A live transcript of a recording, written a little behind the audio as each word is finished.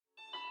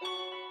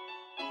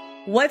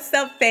What's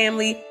up,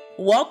 family?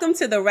 Welcome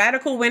to the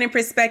Radical Winning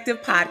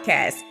Perspective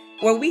podcast,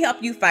 where we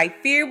help you fight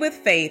fear with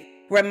faith,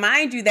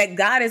 remind you that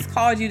God has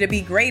called you to be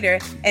greater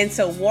and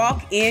to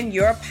walk in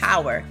your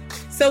power.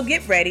 So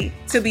get ready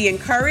to be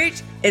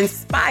encouraged,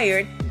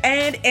 inspired,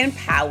 and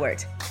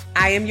empowered.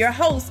 I am your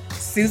host,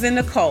 Susan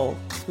Nicole.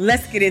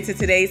 Let's get into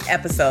today's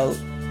episode.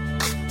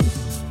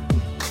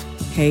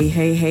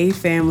 Hey,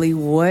 family.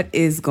 What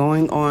is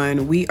going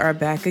on? We are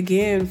back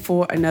again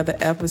for another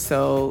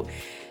episode.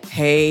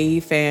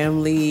 Hey,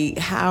 family.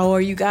 How are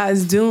you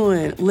guys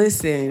doing?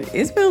 Listen,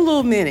 it's been a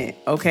little minute,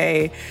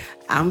 okay?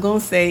 I'm going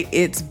to say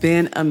it's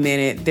been a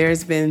minute.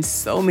 There's been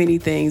so many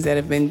things that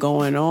have been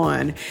going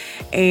on.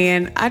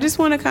 And I just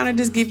want to kind of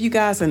just give you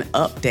guys an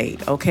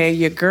update, okay?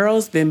 Your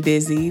girl's been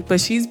busy,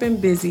 but she's been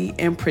busy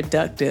and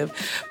productive,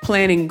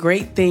 planning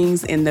great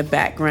things in the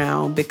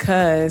background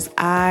because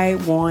I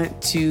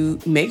want to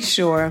make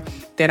sure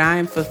that I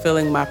am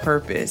fulfilling my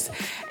purpose.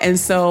 And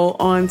so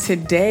on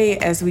today,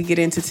 as we get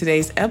into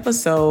today's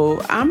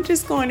episode, I'm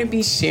just going to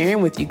be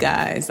sharing with you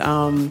guys,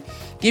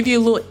 give you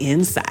a little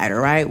insight, all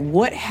right?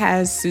 What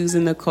has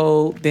Susan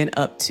Nicole been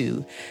up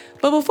to?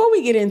 But before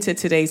we get into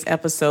today's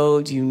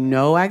episode, you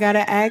know I got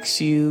to ask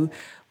you,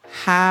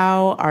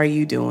 how are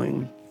you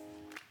doing?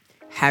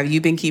 Have you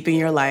been keeping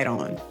your light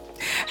on?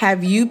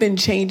 Have you been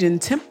changing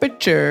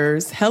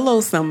temperatures?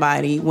 Hello,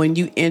 somebody, when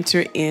you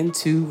enter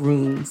into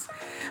rooms.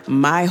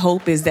 My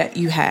hope is that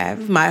you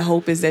have. My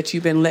hope is that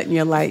you've been letting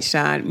your light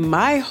shine.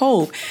 My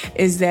hope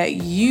is that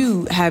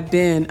you have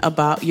been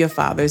about your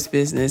Father's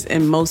business.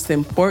 And most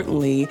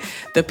importantly,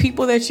 the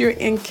people that you're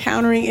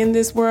encountering in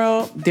this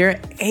world,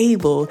 they're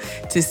able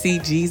to see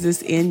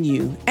Jesus in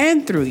you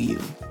and through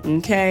you.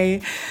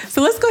 Okay,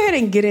 so let's go ahead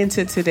and get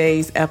into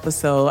today's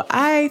episode.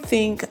 I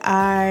think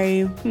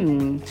I'm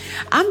going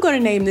to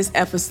name this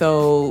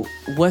episode,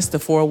 What's the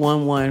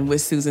 411 with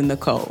Susan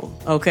Nicole?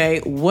 Okay,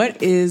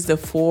 what is the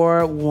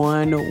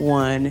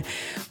 411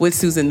 with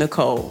Susan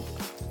Nicole?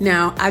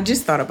 Now, I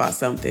just thought about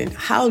something.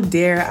 How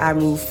dare I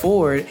move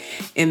forward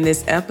in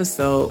this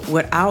episode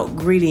without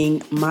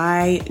greeting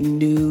my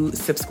new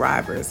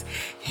subscribers?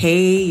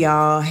 Hey,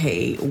 y'all.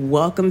 Hey,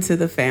 welcome to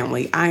the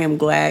family. I am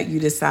glad you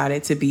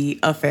decided to be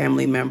a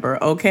family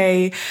member,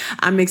 okay?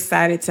 I'm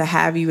excited to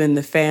have you in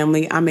the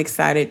family. I'm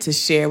excited to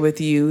share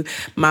with you.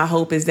 My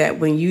hope is that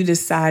when you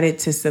decided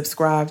to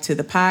subscribe to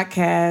the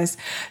podcast,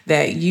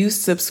 that you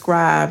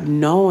subscribe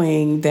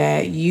knowing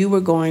that you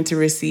were going to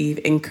receive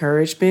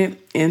encouragement,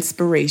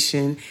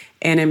 inspiration,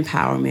 and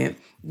empowerment.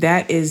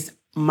 That is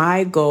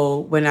my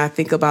goal when I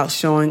think about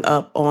showing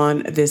up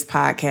on this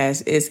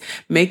podcast, is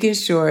making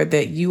sure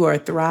that you are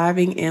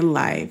thriving in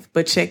life.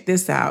 But check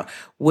this out,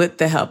 with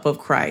the help of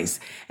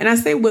Christ. And I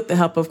say with the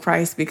help of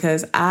Christ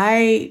because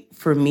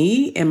for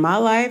me, in my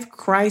life,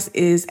 Christ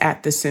is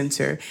at the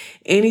center.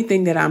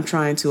 Anything that I'm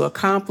trying to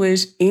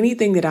accomplish,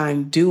 anything that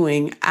I'm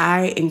doing,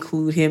 I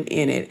include him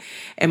in it.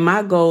 And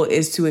my goal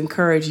is to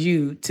encourage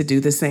you to do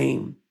the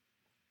same.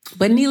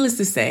 But needless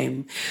to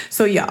say,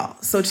 so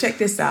check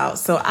this out.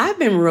 So I've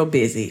been real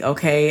busy,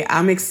 okay?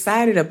 I'm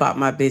excited about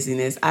my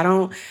busyness.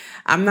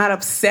 I'm not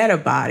upset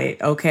about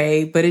it,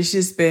 okay? But it's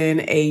just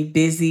been a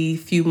busy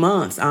few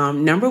months.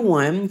 Number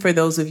one, for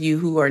those of you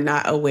who are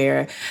not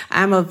aware,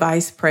 I'm a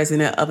vice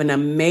president of an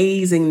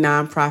amazing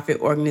nonprofit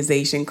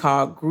organization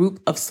called Group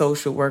of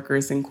Social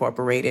Workers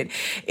Incorporated.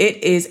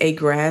 It is a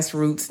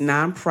grassroots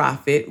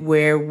nonprofit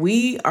where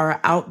we are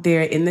out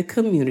there in the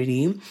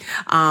community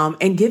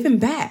and giving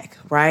back,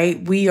 right?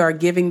 We are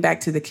giving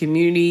back to the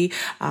community.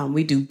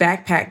 We do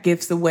backpack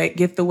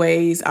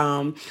giveaways.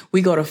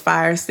 We go to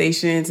fire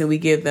stations and we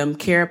give them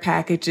care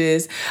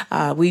packages.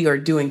 We are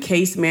doing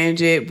case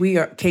management. We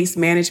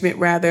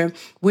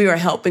are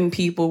helping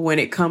people when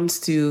it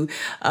comes to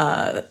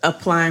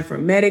applying for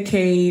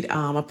Medicaid,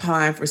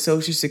 applying for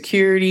Social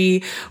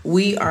Security.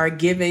 We are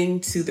giving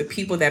to the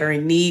people that are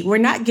in need. We're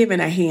not giving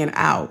a hand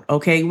out,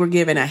 okay? We're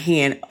giving a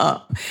hand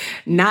up.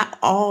 Not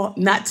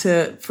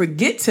to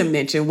forget to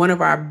mention one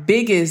of our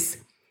biggest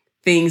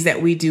things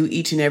that we do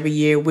each and every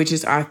year, which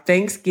is our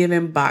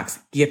Thanksgiving box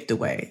gift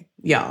away.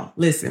 Y'all,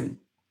 listen.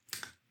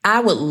 I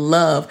would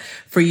love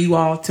for you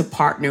all to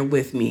partner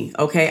with me,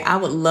 okay? I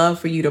would love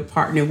for you to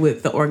partner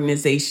with the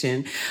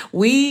organization.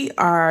 We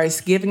are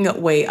giving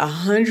away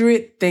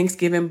 100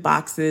 Thanksgiving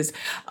boxes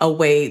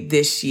away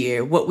this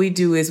year. What we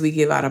do is we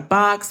give out a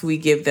box, we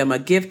give them a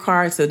gift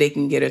card so they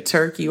can get a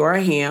turkey or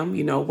a ham,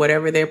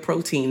 whatever their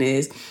protein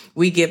is.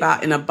 We give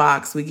out in a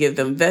box, we give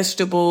them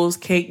vegetables,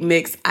 cake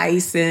mix,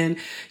 icing,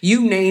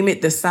 you name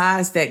it, the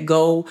sides that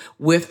go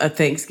with a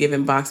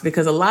Thanksgiving box,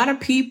 because a lot of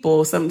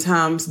people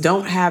sometimes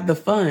don't have the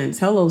funds,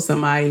 hello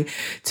somebody,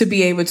 to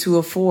be able to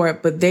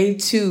afford, but they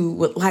too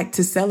would like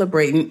to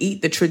celebrate and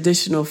eat the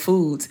traditional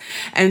foods.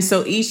 And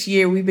so each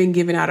year we've been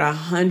giving out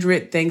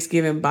 100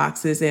 Thanksgiving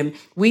boxes, and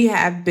we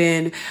have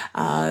been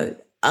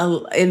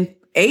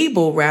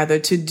able rather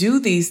to do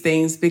these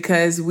things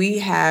because we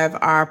have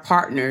our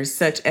partners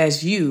such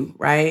as you,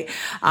 right?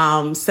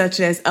 Such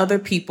as other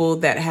people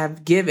that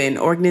have given,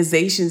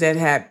 organizations that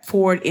have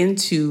poured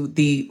into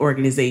the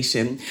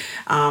organization.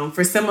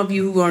 For some of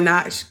you who are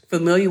not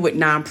familiar with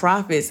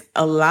nonprofits,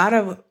 a lot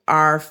of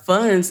our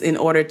funds in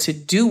order to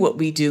do what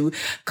we do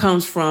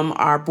comes from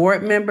our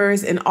board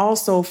members and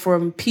also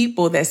from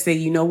people that say,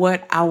 you know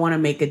what, I want to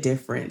make a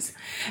difference.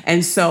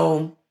 And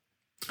so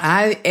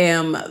I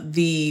am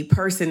the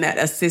person that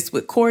assists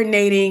with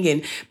coordinating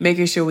and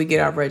making sure we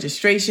get our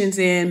registrations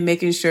in,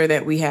 making sure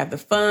that we have the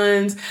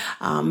funds,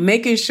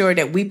 making sure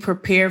that we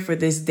prepare for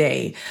this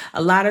day.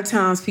 A lot of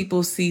times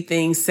people see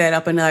things set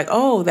up and they're like,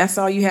 oh, that's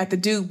all you have to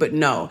do. But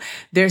no,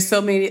 there's so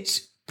many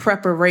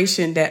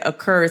preparation that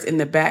occurs in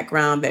the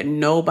background that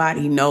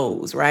nobody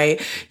knows, right?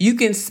 You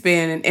can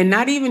spend, and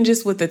not even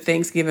just with the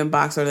Thanksgiving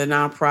box or the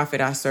nonprofit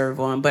I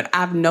serve on, but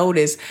I've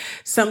noticed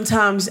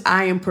sometimes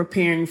I am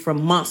preparing for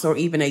months or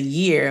even a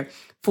year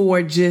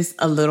for just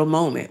a little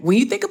moment. When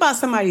you think about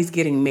somebody's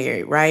getting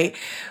married, right?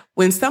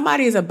 When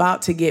somebody is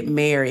about to get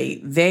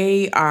married,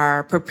 they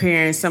are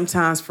preparing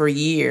sometimes for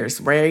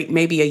years, right?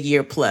 Maybe a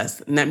year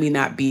plus. Let me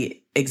not be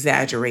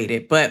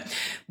exaggerated, but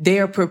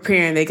they're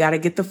preparing. They got to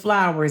get the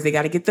flowers. They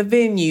got to get the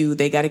venue.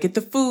 They got to get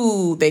the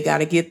food. They got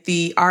to get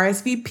the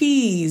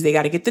RSVPs. They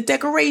got to get the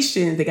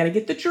decorations. They got to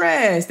get the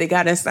dress. They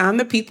got to assign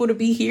the people to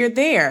be here,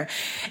 there.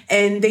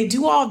 And they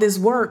do all this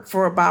work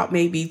for about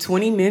maybe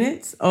 20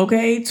 minutes.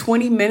 Okay.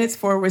 20 minutes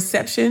for a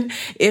reception,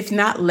 if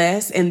not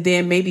less. And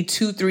then maybe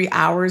 2-3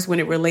 hours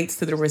when it relates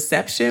to the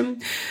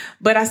reception.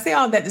 But I say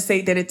all that to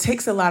say that it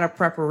takes a lot of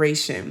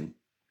preparation.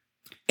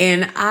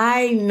 And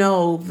I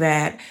know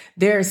that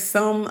there's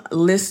some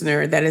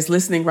listener that is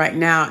listening right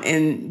now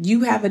and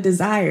you have a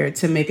desire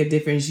to make a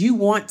difference. You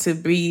want to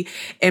be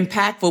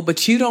impactful,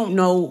 but you don't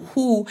know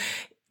who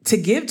to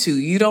give to.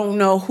 You don't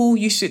know who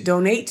you should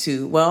donate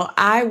to. Well,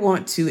 I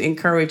want to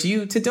encourage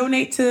you to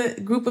donate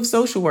to Group of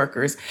Social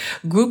Workers.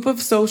 Group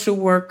of Social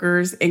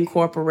Workers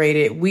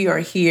Incorporated. We are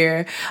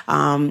here.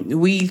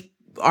 We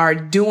are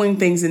doing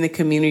things in the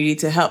community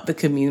to help the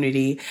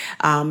community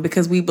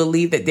because we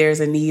believe that there's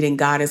a need and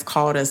God has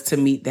called us to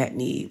meet that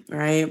need,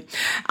 right?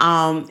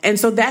 And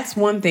so that's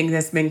one thing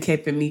that's been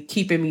keeping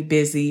me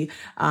busy.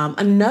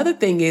 Another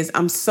thing is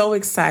I'm so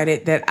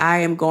excited that I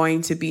am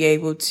going to be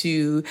able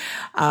to,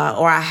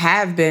 or I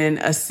have been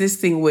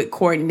assisting with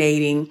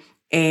coordinating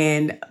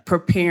and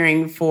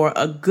preparing for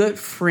a good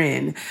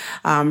friend.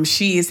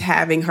 She is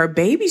having her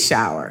baby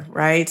shower,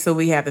 right? So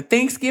we have the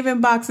Thanksgiving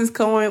boxes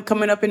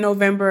coming up in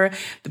November,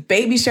 the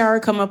baby shower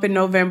come up in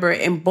November,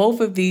 and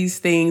both of these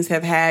things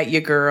have had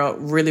your girl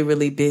really,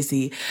 really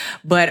busy.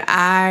 But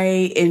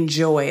I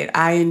enjoy it.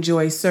 I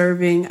enjoy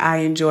serving. I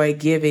enjoy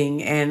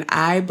giving. And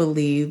I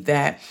believe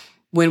that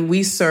when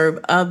we serve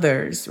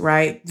others,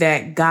 right,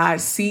 that God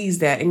sees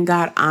that and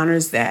God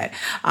honors that,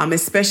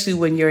 especially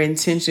when your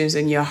intentions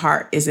and your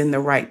heart is in the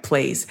right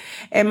place.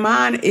 And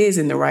mine is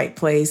in the right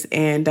place.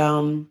 And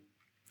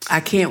I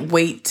can't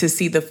wait to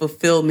see the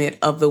fulfillment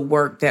of the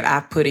work that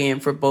I've put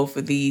in for both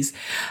of these,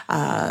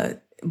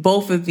 what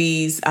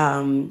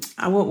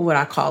would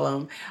I call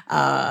them?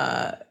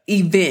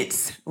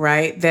 Events,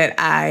 right, that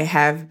I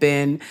have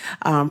been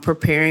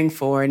preparing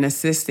for and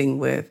assisting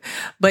with.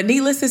 But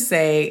needless to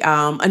say,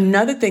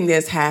 another thing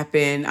that's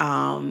happened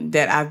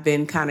that I've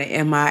been kind of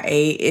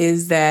MIA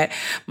is that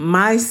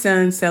my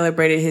son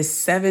celebrated his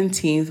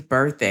 17th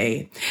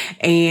birthday.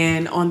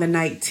 And on the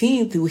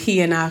 19th, he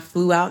and I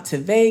flew out to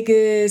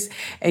Vegas.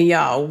 And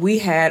y'all, we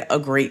had a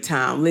great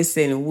time.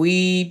 Listen,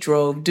 we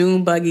drove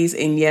dune buggies.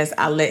 And yes,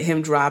 I let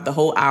him drive the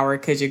whole hour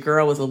because your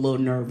girl was a little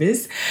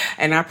nervous.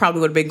 And I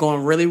probably would have been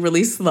going really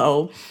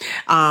slow.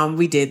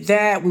 We did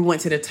that. We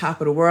went to the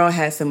top of the world,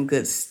 had some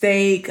good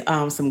steak,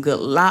 some good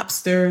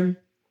lobster.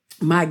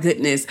 My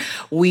goodness,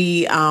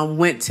 we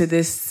went to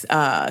this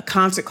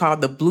concert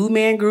called the Blue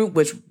Man Group,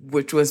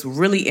 which was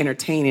really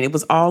entertaining. It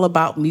was all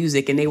about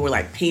music, and they were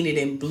like painted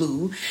in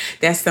blue.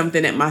 That's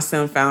something that my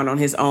son found on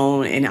his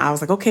own, and I was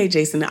like, okay,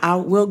 Jason,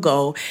 we'll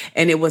go.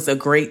 And it was a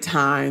great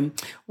time.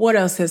 What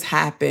else has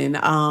happened?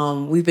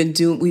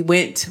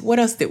 What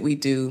else did we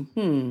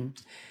do?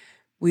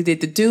 We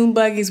did the dune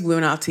buggies. We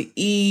went out to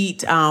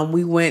eat.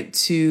 We went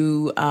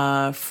to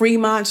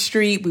Fremont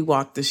Street. We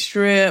walked the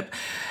Strip.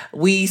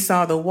 We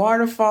saw the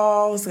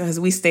waterfalls because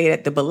we stayed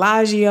at the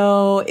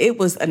Bellagio. It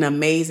was an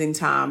amazing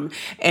time.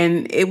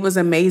 And it was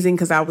amazing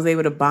because I was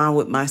able to bond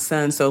with my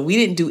son. So we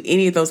didn't do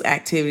any of those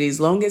activities. As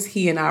long as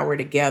he and I were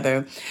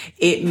together,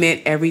 it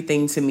meant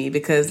everything to me.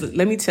 Because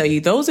let me tell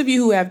you, those of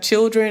you who have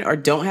children or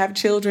don't have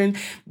children,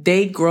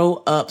 they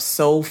grow up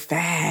so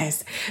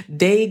fast.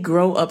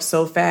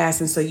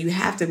 And so you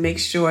have to make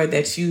sure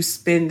that you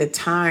spend the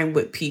time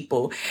with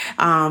people,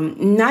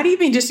 not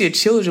even just your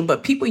children,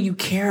 but people you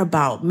care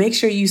about. Make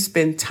sure you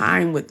spend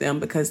time with them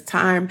because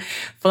time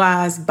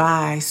flies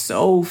by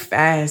so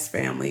fast,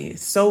 family,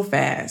 so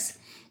fast.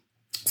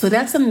 So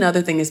that's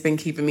another thing that's been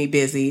keeping me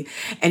busy.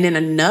 And then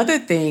another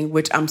thing,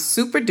 which I'm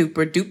super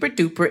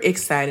duper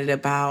excited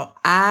about,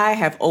 I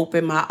have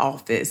opened my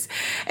office.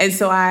 And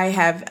so I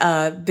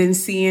have been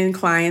seeing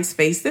clients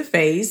face to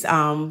face,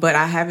 but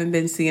I haven't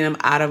been seeing them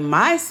out of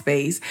my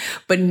space.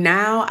 But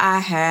now I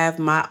have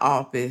my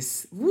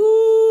office.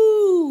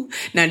 Woo!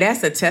 Now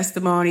that's a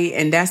testimony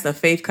and that's a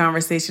faith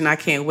conversation I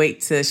can't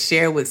wait to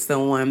share with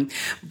someone,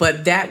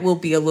 but that will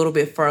be a little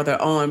bit further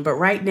on. But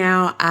right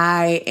now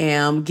I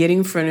am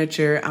getting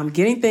furniture. I'm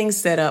getting things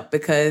set up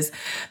because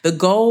the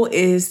goal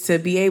is to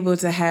be able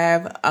to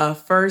have a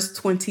first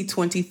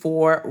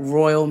 2024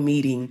 royal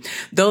meeting.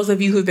 Those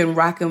of you who've been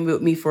rocking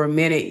with me for a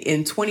minute,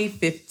 in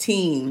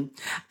 2015,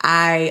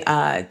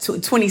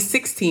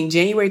 2016,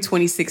 January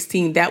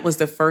 2016, that was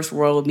the first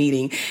royal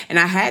meeting. And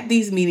I had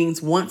these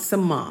meetings once a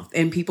month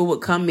and people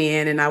would come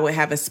in and I would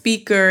have a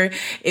speaker.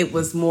 It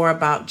was more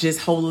about just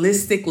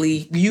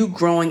holistically you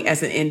growing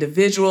as an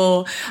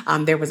individual.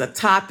 There was a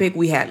topic.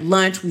 We had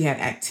lunch. We had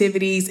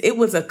activities. It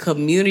was a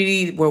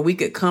community where we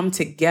could come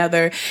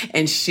together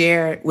and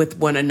share with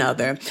one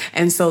another.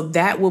 And so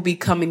that will be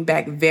coming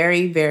back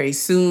very, very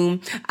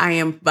soon. I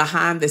am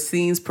behind the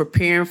scenes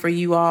preparing for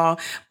you all,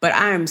 but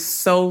I am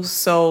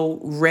so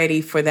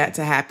ready for that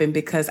to happen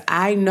because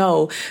I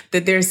know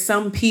that there's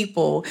some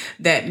people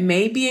that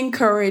may be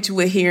encouraged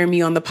with hearing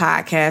me on the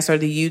podcast or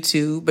the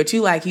YouTube, but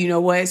you like, you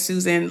know what,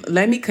 Susan,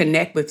 let me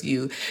connect with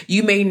you.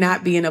 You may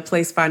not be in a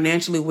place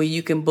financially where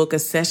you can book a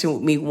session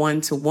with me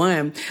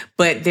one-to-one,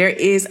 but there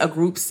is a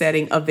group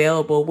setting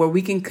available where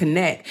we can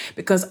connect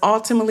because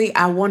ultimately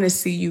I want to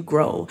see you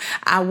grow.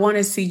 I want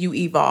to see you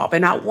evolve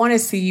and I want to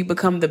see you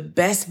become the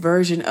best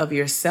version of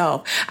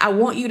yourself. I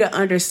want you to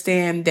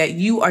understand that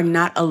you are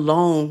not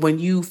alone when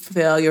you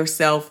feel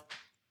yourself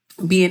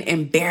being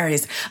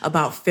embarrassed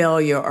about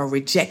failure or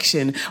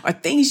rejection or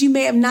things you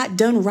may have not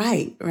done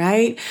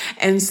right?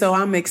 And so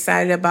I'm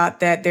excited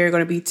about that. There are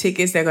going to be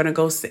tickets. They're going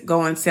to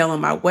go on sale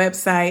on my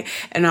website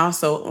and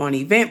also on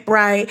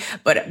Eventbrite.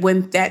 But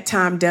when that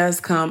time does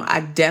come,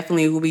 I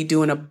definitely will be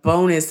doing a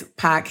bonus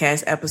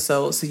podcast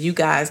episode so you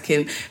guys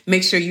can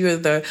make sure you're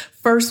the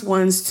first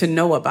ones to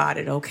know about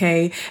it,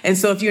 okay? And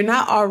so if you're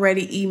not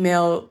already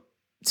emailed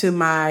to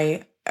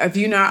my if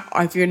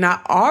you're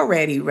not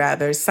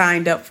already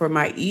signed up for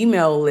my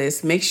email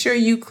list, make sure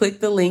you click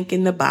the link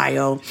in the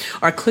bio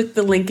or click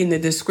the link in the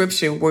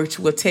description, which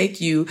will take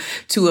you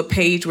to a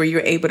page where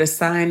you're able to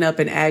sign up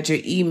and add your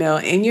email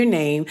and your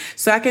name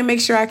so I can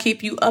make sure I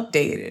keep you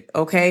updated.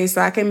 Okay.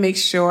 So I can make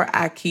sure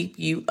I keep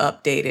you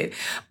updated.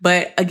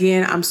 But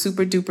again, I'm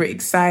super duper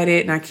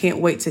excited and I can't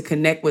wait to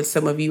connect with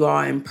some of you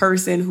all in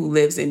person who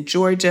lives in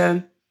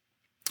Georgia.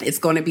 It's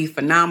going to be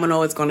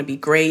phenomenal. It's going to be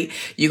great.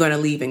 You're going to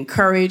leave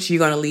encouraged. You're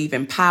going to leave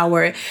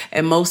empowered.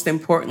 And most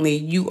importantly,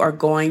 you are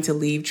going to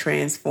leave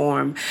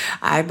transformed.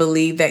 I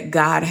believe that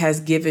God has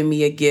given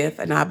me a gift.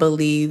 And I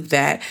believe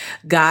that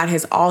God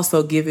has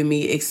also given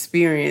me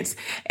experience.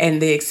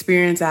 And the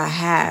experience I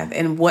have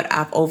and what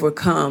I've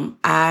overcome,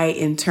 I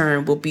in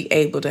turn will be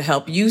able to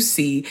help you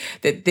see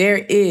that there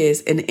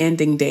is an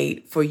ending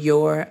date for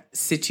your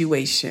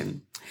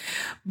situation.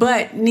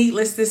 But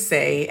needless to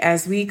say,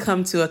 as we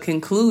come to a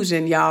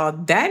conclusion, y'all,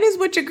 that is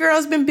what your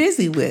girl's been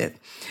busy with.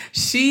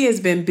 She has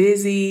been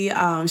busy.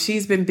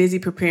 She's been busy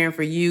preparing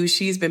for you.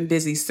 She's been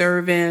busy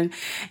serving.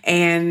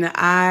 And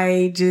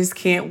I just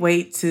can't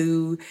wait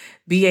to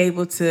be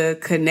able to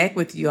connect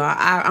with you all.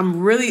 I'm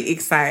really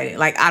excited.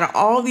 Like out of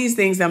all these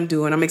things I'm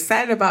doing, I'm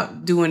excited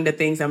about doing the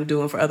things I'm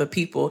doing for other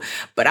people,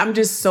 but I'm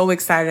just so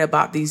excited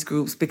about these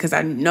groups because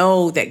I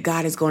know that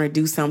God is going to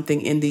do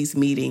something in these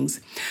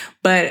meetings.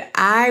 But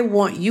I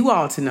want you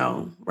all to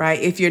know,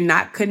 right? If you're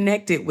not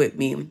connected with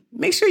me,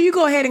 make sure you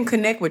go ahead and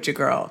connect with your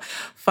girl.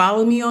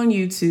 Follow me on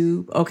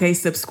YouTube. Okay.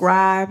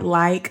 Subscribe,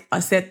 like,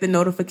 set the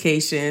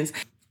notifications.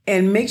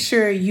 And make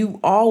sure you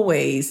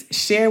always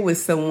share with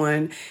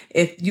someone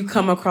if you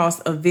come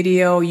across a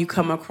video, you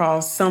come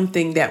across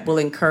something that will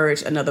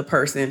encourage another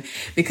person,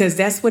 because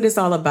that's what it's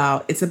all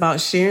about. It's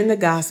about sharing the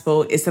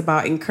gospel. It's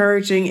about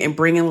encouraging and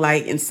bringing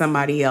light in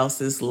somebody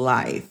else's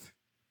life.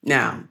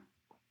 Now,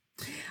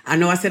 I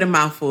know I said a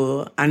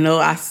mouthful.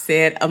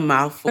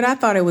 But I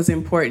thought it was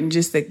important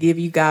just to give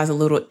you guys a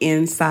little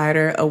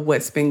insider of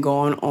what's been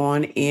going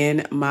on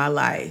in my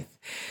life.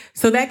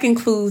 So that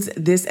concludes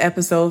this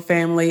episode,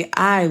 family.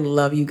 I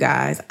love you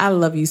guys. I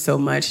love you so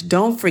much.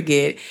 Don't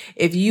forget,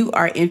 if you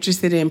are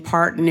interested in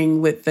partnering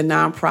with the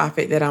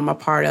nonprofit that I'm a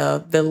part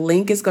of, the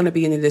link is going to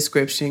be in the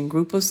description,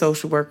 Group of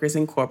Social Workers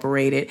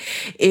Incorporated.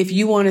 If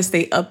you want to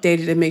stay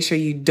updated and make sure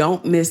you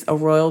don't miss a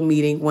royal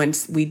meeting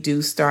once we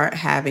do start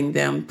having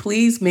them,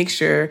 please make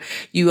sure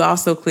you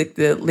also click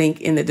the link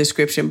in the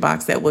description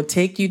box that will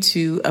take you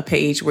to a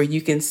page where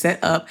you can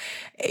set up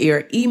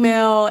your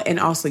email and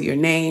also your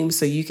name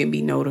so you can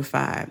be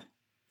notified.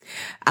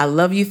 I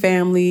love you,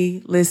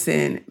 family.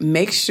 Listen,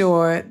 make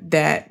sure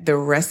that the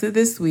rest of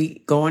this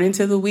week, going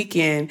into the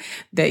weekend,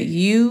 that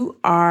you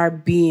are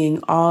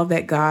being all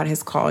that God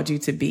has called you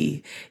to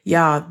be.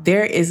 Y'all,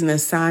 there is an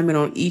assignment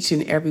on each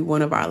and every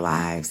one of our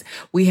lives.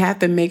 We have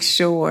to make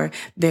sure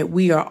that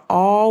we are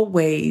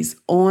always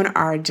on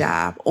our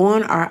job,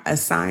 on our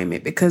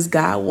assignment, because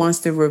God wants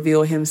to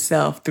reveal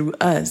himself through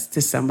us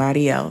to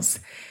somebody else.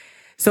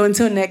 So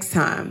until next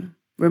time,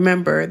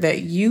 Remember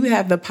that you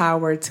have the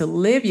power to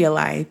live your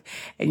life,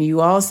 and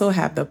you also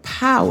have the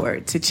power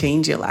to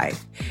change your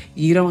life.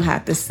 You don't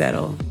have to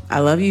settle.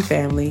 I love you,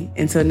 family.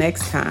 Until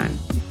next time.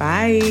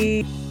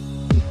 Bye.